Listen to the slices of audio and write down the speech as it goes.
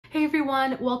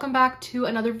everyone, welcome back to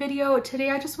another video. Today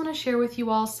I just want to share with you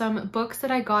all some books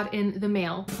that I got in the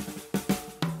mail.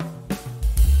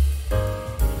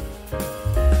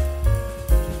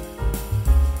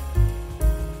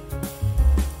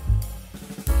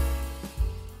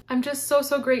 I'm just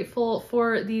so grateful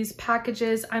for these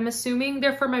packages. I'm assuming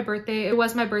they're for my birthday. It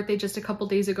was my birthday just a couple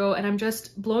days ago and I'm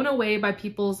just blown away by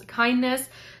people's kindness.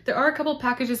 There are a couple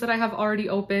packages that I have already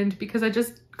opened because I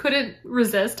just couldn't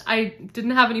resist. I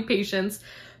didn't have any patience,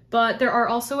 but there are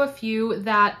also a few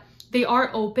that they are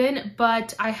open,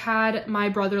 but I had my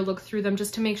brother look through them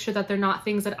just to make sure that they're not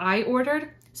things that I ordered.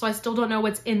 So I still don't know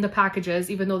what's in the packages,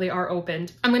 even though they are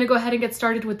opened. I'm gonna go ahead and get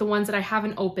started with the ones that I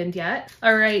haven't opened yet.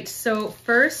 All right, so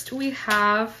first we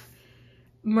have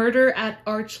Murder at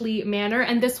Archley Manor.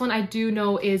 And this one I do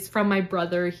know is from my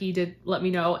brother. He did let me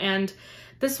know. And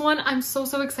this one I'm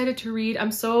so excited to read.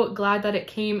 I'm so glad that it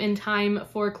came in time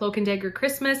for Cloak and Dagger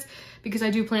Christmas because I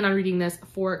do plan on reading this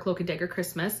for Cloak and Dagger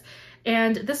Christmas.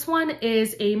 And this one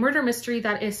is a murder mystery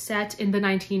that is set in the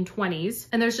 1920s.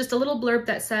 And there's just a little blurb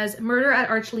that says, Murder at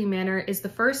Archley Manor is the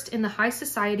first in the high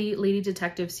society lady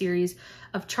detective series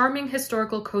of charming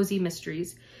historical cozy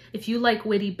mysteries. If you like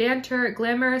witty banter,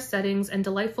 glamorous settings, and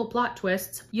delightful plot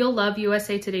twists, you'll love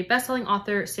USA Today bestselling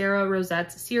author Sarah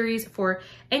Rosette's series for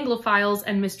Anglophiles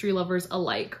and mystery lovers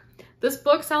alike. This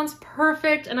book sounds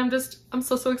perfect and I'm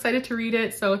so excited to read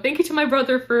it. So thank you to my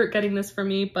brother for getting this for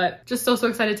me, but just so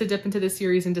excited to dip into this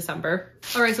series in December.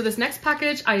 All right, so this next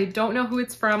package, I don't know who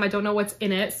it's from. I don't know what's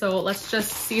in it. So let's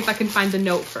just see if I can find the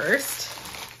note first.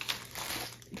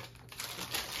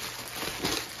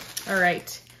 All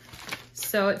right,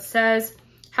 so it says,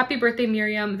 Happy birthday,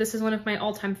 Miriam. This is one of my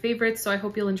all-time favorites, so I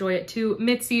hope you'll enjoy it too.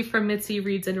 Mitzi from Mitzi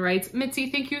Reads and Writes. Mitzi,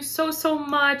 thank you so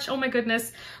much. Oh my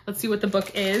goodness. Let's see what the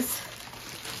book is.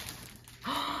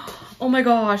 Oh my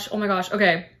gosh.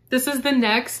 Okay. This is the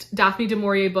next Daphne du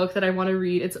Maurier book that I want to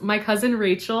read. It's My Cousin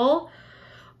Rachel.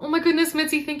 Oh my goodness,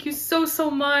 Mitzi, thank you so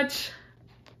much.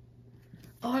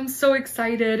 Oh, I'm so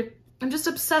excited. I'm just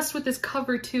obsessed with this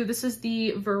cover too. This is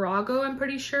the Virago, I'm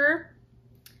pretty sure.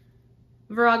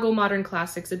 Virago Modern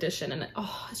Classics edition, and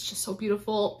oh, it's just so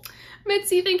beautiful.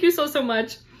 Mitzi, thank you so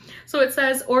much. So it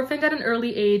says, orphaned at an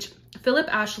early age,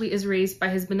 Philip Ashley is raised by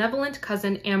his benevolent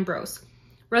cousin Ambrose.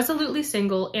 Resolutely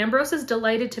single, Ambrose is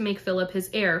delighted to make Philip his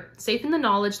heir, safe in the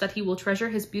knowledge that he will treasure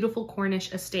his beautiful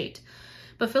Cornish estate.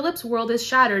 But Philip's world is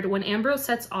shattered when Ambrose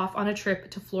sets off on a trip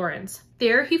to Florence.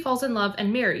 There he falls in love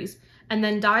and marries, and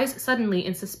then dies suddenly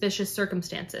in suspicious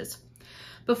circumstances.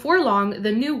 Before long,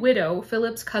 the new widow,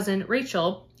 Philip's cousin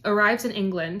Rachel, arrives in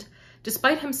England.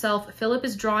 Despite himself, Philip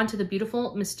is drawn to the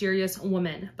beautiful, mysterious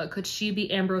woman. But could she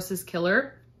be Ambrose's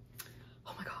killer?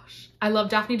 Oh my gosh. I love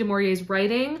Daphne du Maurier's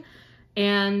writing,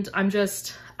 and I'm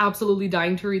just absolutely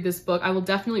dying to read this book. I will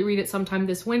definitely read it sometime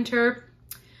this winter.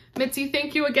 Mitzi,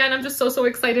 thank you again. I'm just so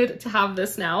excited to have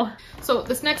this now. So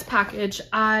this next package,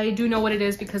 I do know what it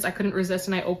is because I couldn't resist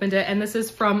and I opened it. And this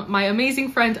is from my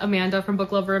amazing friend, Amanda from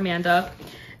Book Lover Amanda.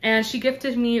 And she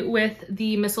gifted me with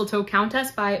The Mistletoe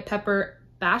Countess by Pepper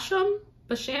Basham?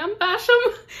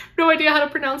 No idea how to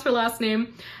pronounce her last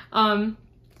name.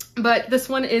 But this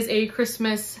one is a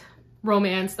Christmas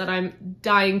romance that I'm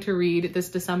dying to read this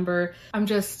December. I'm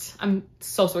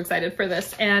so excited for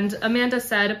this. And Amanda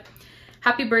said,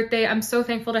 Happy birthday. I'm so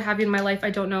thankful to have you in my life. I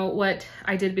don't know what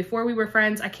I did before we were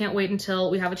friends. I can't wait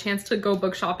until we have a chance to go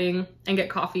book shopping and get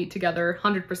coffee together,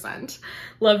 100%.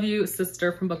 Love you,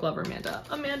 sister from Book Lover Amanda.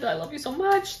 Amanda, I love you so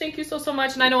much. Thank you so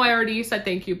much. And I know I already said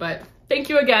thank you, but thank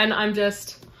you again. I'm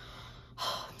just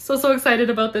so excited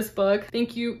about this book.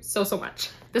 Thank you so much.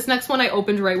 This next one I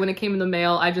opened right when it came in the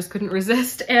mail. I just couldn't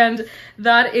resist. And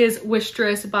that is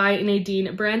Wishtress by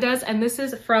Nadine Brandes. And this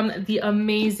is from the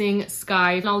amazing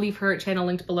Sky. And I'll leave her channel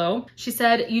linked below. She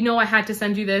said, you know I had to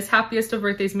send you this. Happiest of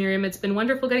birthdays, Miriam. It's been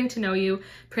wonderful getting to know you.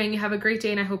 Praying you have a great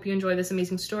day and I hope you enjoy this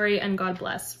amazing story. And God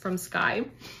bless, from Sky.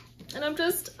 And I'm so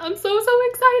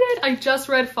excited. I just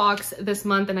read Fox this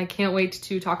month and I can't wait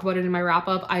to talk about it in my wrap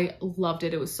up. I loved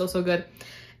it. It was so good.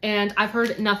 And I've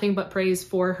heard nothing but praise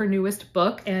for her newest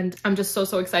book and I'm just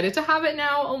so excited to have it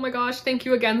now. Oh my gosh, thank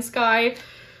you again, Sky.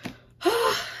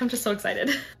 I'm just so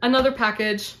excited. Another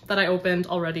package that I opened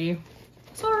already.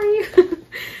 Sorry.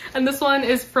 And this one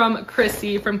is from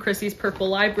Chrissy, from Chrissy's Purple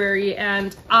Library,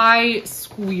 and I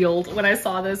squealed when I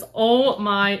saw this. Oh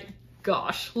my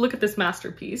gosh, look at this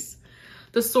masterpiece.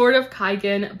 The Sword of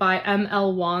Kaigen by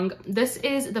M.L. Wong. This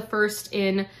is the first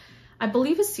in, I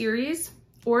believe, a series,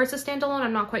 or it's a standalone,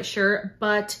 I'm not quite sure,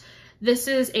 but this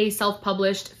is a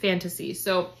self-published fantasy.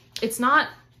 So it's not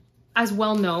as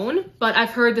well known, but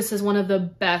I've heard this is one of the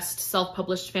best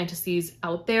self-published fantasies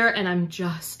out there and I'm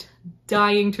just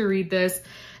dying to read this.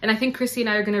 And I think Chrissy and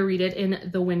I are gonna read it in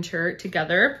the winter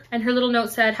together. And her little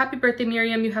note said, "Happy birthday,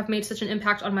 Miriam. You have made such an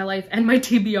impact on my life and my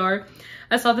TBR.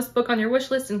 I saw this book on your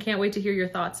wish list and can't wait to hear your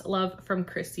thoughts. Love from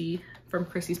Chrissy, from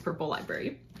Chrissy's Purple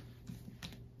Library."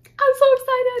 I'm so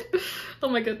excited. Oh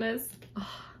my goodness. Oh,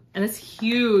 and it's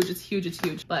huge, it's huge, it's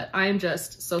huge. But I'm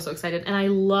just so excited. And I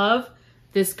love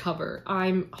this cover.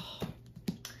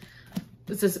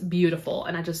 This is beautiful.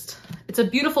 And it's a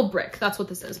beautiful brick. That's what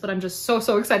this is. But I'm just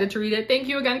so excited to read it. Thank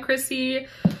you again, Chrissy.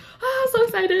 So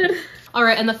excited. All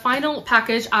right, and the final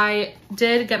package, I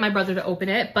did get my brother to open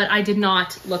it, but I did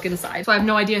not look inside. So I have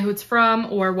no idea who it's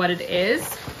from or what it is.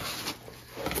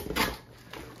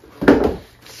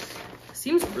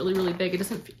 Seems really big. It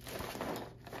doesn't feel...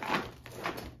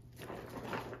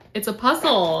 It's a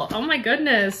puzzle. Oh my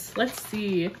goodness. Let's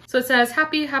see. So it says,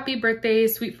 happy birthday,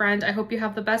 sweet friend. I hope you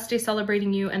have the best day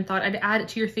celebrating you and thought I'd add it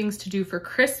to your things to do for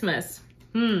Christmas.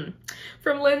 From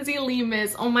Lindsay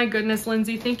Lemus. Oh my goodness,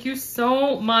 Lindsay, thank you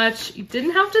so much. You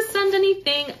didn't have to send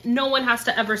anything. No one has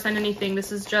to ever send anything.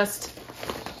 This is just,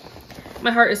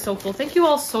 my heart is so full. Thank you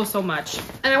all so much.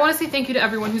 And I want to say thank you to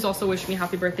everyone who's also wished me a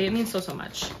happy birthday. It means so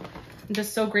much. I'm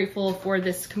just so grateful for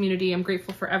this community. I'm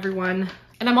grateful for everyone.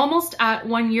 And I'm almost at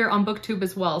 1 year on BookTube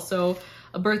as well. So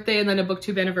a birthday and then a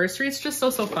BookTube anniversary. It's just so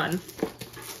fun.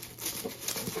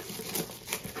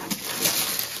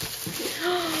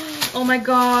 Oh my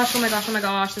gosh,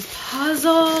 this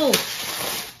puzzle.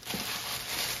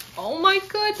 Oh my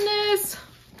goodness.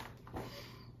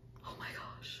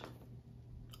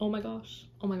 Oh my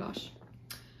gosh.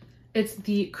 It's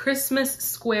the Christmas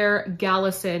Square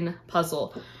Gallison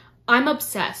puzzle. I'm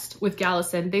obsessed with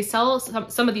Gallison. They sell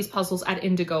some of these puzzles at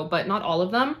Indigo, but not all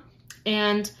of them.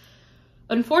 And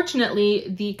unfortunately,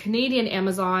 the Canadian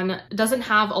Amazon doesn't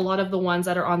have a lot of the ones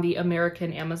that are on the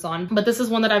American Amazon, but this is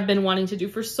one that I've been wanting to do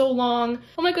for so long.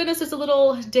 Oh my goodness, it's a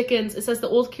little Dickens. It says The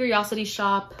Old Curiosity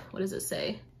Shop. What does it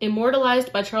say?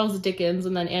 Immortalized by Charles Dickens,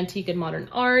 and then Antique and Modern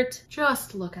Art.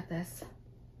 Just look at this.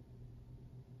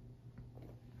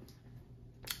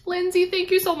 Lindsay,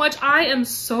 thank you so much. I am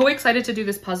so excited to do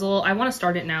this puzzle. I want to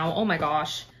start it now. Oh my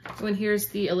gosh. So, and here's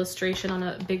the illustration on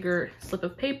a bigger slip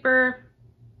of paper.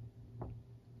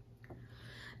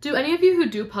 Do any of you who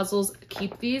do puzzles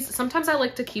keep these? Sometimes I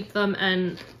like to keep them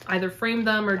and either frame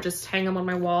them or just hang them on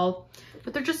my wall,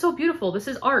 but they're just so beautiful. This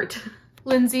is art.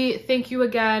 Lindsay, thank you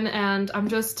again, and I'm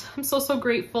so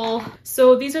grateful.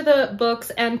 So these are the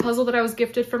books and puzzle that I was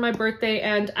gifted for my birthday,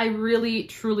 and I really,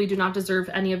 truly do not deserve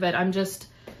any of it. I'm just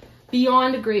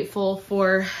beyond grateful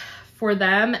for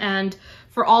them and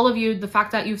for all of you, the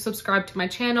fact that you've subscribed to my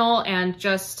channel and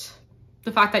just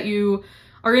the fact that you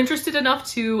are interested enough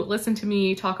to listen to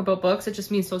me talk about books. It just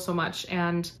means so much.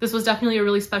 And this was definitely a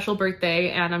really special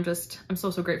birthday, and I'm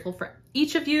so grateful for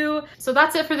each of you. So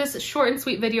that's it for this short and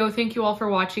sweet video. Thank you all for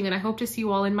watching, and I hope to see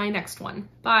you all in my next one.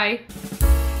 Bye.